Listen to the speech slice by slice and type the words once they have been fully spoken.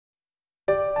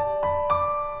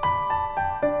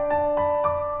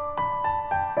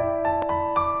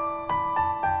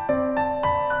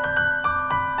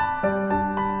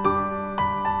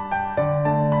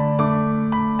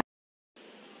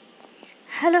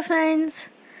Hello friends,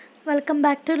 welcome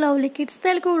back to lovely kids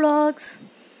Telugu vlogs.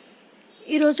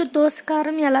 ఈరోజు దోస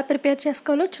కారం ఎలా ప్రిపేర్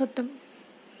చేసుకోవాలో చూద్దాం.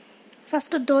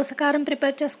 ఫస్ట్ దోస కారం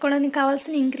ప్రిపేర్ చేసుకోవడానికి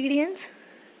కావాల్సిన ఇంగ్రీడియంట్స్: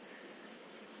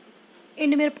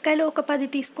 ఎండుమిరపకాయలు ఒక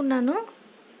 10 తీసుకున్నాను,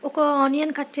 ఒక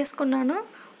ఆనియన్ కట్ చేసుకున్నాను,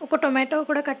 ఒక టొమాటో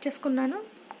కూడా కట్ చేసుకున్నాను,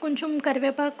 కొంచెం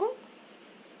కరివేపాకు,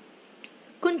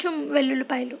 కొంచెం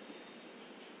వెల్లుల్లిపాయలు.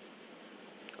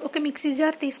 ఒక మిక్సీ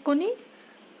జార్ తీసుకొని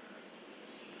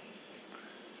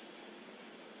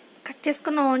కట్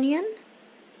చేసుకున్న ఆనియన్,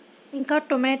 ఇంకా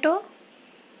టొమాటో,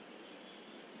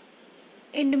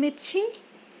 ఎండుమిర్చి,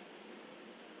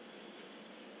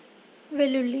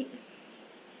 వెల్లుల్లి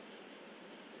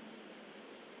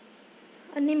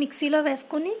అన్నీ మిక్సీలో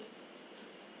వేసుకొని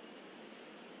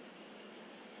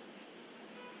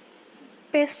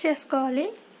పేస్ట్ చేసుకోవాలి.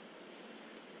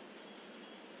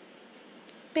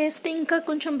 పేస్ట్ ఇంకా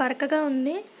కొంచెం బరకగా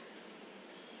ఉంది,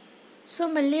 సో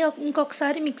మళ్ళీ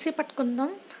ఇంకొకసారి మిక్సీ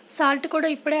పట్టుకుందాం. సాల్ట్ కూడా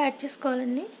ఇప్పుడే యాడ్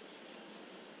చేసుకోవాలండి.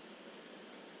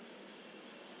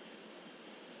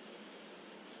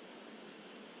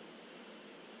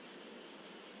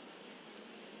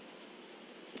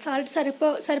 సాల్ట్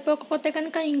సరిపోకపోతే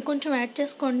కనుక ఇంకొంచెం యాడ్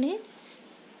చేసుకోండి.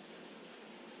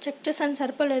 చెక్ చేసాను,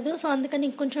 సరిపోలేదు, సో అందుకని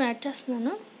ఇంకొంచెం యాడ్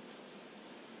చేస్తున్నాను.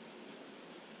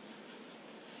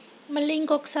 మళ్ళీ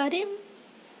ఇంకొకసారి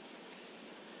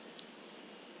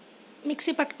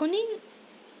మిక్సీ పట్టుకొని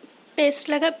పేస్ట్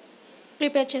లాగా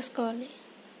ప్రిపేర్ చేసుకోవాలి.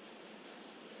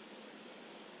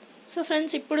 సో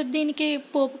ఫ్రెండ్స్, ఇప్పుడు దీనికి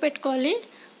పోపు పెట్టుకోవాలి.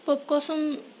 పోపు కోసం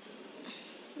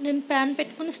నేను ప్యాన్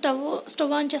పెట్టుకుని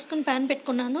స్టవ్ ఆన్ చేసుకుని ప్యాన్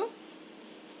పెట్టుకున్నాను.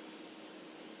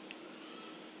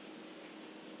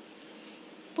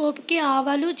 పోపుకి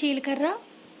ఆవాలు, జీలకర్ర,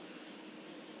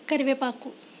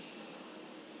 కరివేపాకు.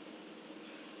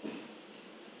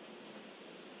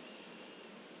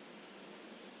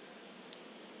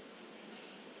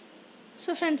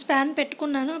 సో ఫ్రెండ్స్, ప్యాన్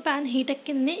పెట్టుకున్నాను, ప్యాన్ హీట్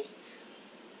ఎక్కింది.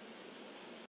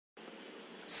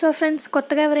 సో ఫ్రెండ్స్,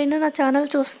 కొత్తగా ఎవరైనా నా ఛానల్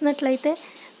చూస్తున్నట్లయితే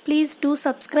please do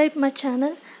subscribe my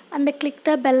channel and click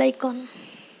the bell icon.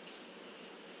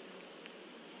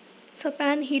 So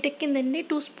pan heat ఎక్కిందండి.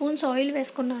 2 spoons oil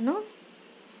వేసుకున్నాను.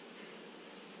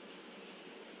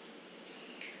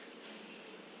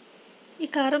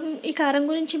 ఈ కారం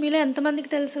గురించి మీలో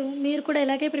ఎంతమందికి తెలుసు? మీరు కూడా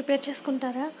ఇలాగే ప్రిపేర్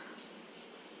చేసుకుంటారా?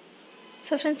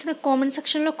 సో ఫ్రెండ్స్, నాకు కామెంట్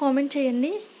సెక్షన్లో కామెంట్ చేయండి.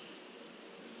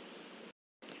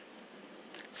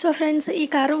 సో ఫ్రెండ్స్, ఈ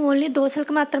కారం ఓన్లీ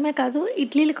దోశలకు మాత్రమే కాదు,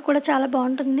 ఇడ్లీలకు కూడా చాలా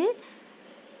బాగుంటుంది.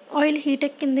 ఆయిల్ హీట్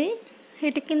ఎక్కింది.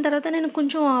 హీట్ ఎక్కిన తర్వాత నేను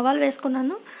కొంచెం ఆవాలు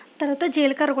వేసుకున్నాను, తర్వాత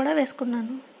జీలకర్ర కూడా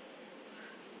వేసుకున్నాను.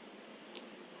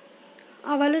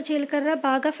 ఆవాలు, జీలకర్ర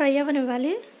బాగా ఫ్రై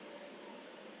అవ్వనివ్వాలి.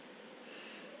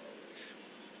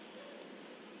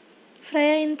 ఫ్రై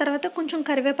అయిన తర్వాత కొంచెం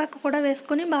కరివేపాకు కూడా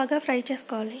వేసుకొని బాగా ఫ్రై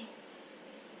చేసుకోవాలి.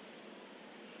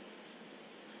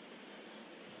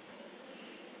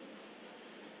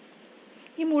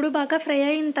 ఈ 3 బాగా ఫ్రై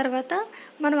అయిన తర్వాత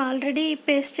మనం ఆల్రెడీ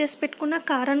పేస్ట్ చేసి పెట్టుకున్న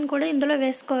కారాన్ని కూడా ఇందులో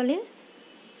వేసుకోవాలి.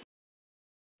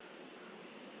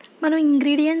 మనం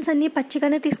ఇంగ్రీడియంట్స్ అన్నీ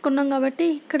పచ్చిగానే తీసుకున్నాం కాబట్టి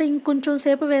ఇక్కడ ఇంకొంచెం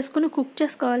సేపు వేసుకుని కుక్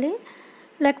చేసుకోవాలి,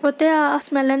 లేకపోతే ఆ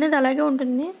స్మెల్ అనేది అలాగే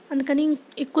ఉంటుంది. అందుకని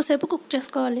ఎక్కువసేపు కుక్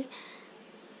చేసుకోవాలి.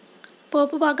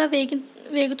 పోపు బాగా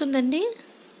వేగుతుందండి.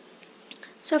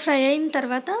 సో ఫ్రై అయిన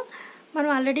తర్వాత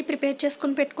మనం ఆల్రెడీ ప్రిపేర్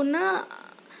చేసుకుని పెట్టుకున్న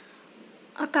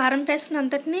ఆ కారం పేస్ట్ని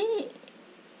అంతటినీ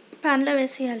ప్యాన్లో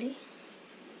వేసేయాలి.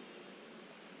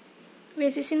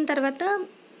 వేసేసిన తర్వాత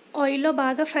ఆయిల్లో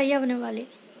బాగా ఫ్రై అవ్వనివ్వాలి.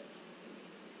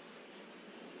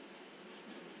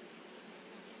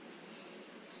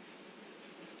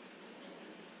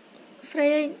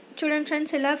 చూడండి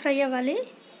ఫ్రెండ్స్, ఇలా ఫ్రై అవ్వాలి.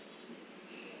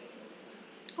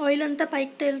 ఆయిల్ అంతా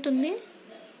పైకి తేలుతుంది.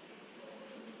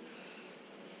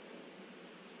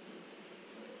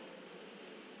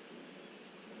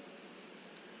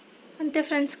 అంతే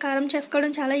ఫ్రెండ్స్, కారం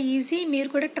చేసుకోవడం చాలా ఈజీ. మీరు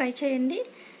కూడా ట్రై చేయండి.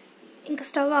 ఇంకా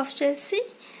స్టవ్ ఆఫ్ చేసి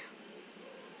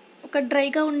ఒక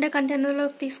డ్రైగా ఉండే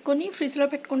కంటైనర్లోకి తీసుకొని ఫ్రిడ్జ్లో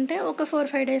పెట్టుకుంటే ఒక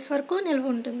 4-5 డేస్ వరకు నిల్వ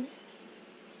ఉంటుంది.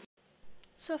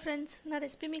 సో ఫ్రెండ్స్, నా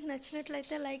రెసిపీ మీకు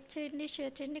నచ్చినట్లయితే లైక్ చేయండి,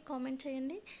 షేర్ చేయండి, కామెంట్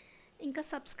చేయండి. ఇంకా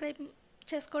సబ్స్క్రైబ్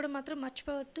చేసుకోవడం మాత్రం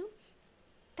మర్చిపోవద్దు.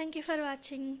 Thank you for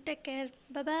watching. Take care.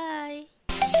 Bye.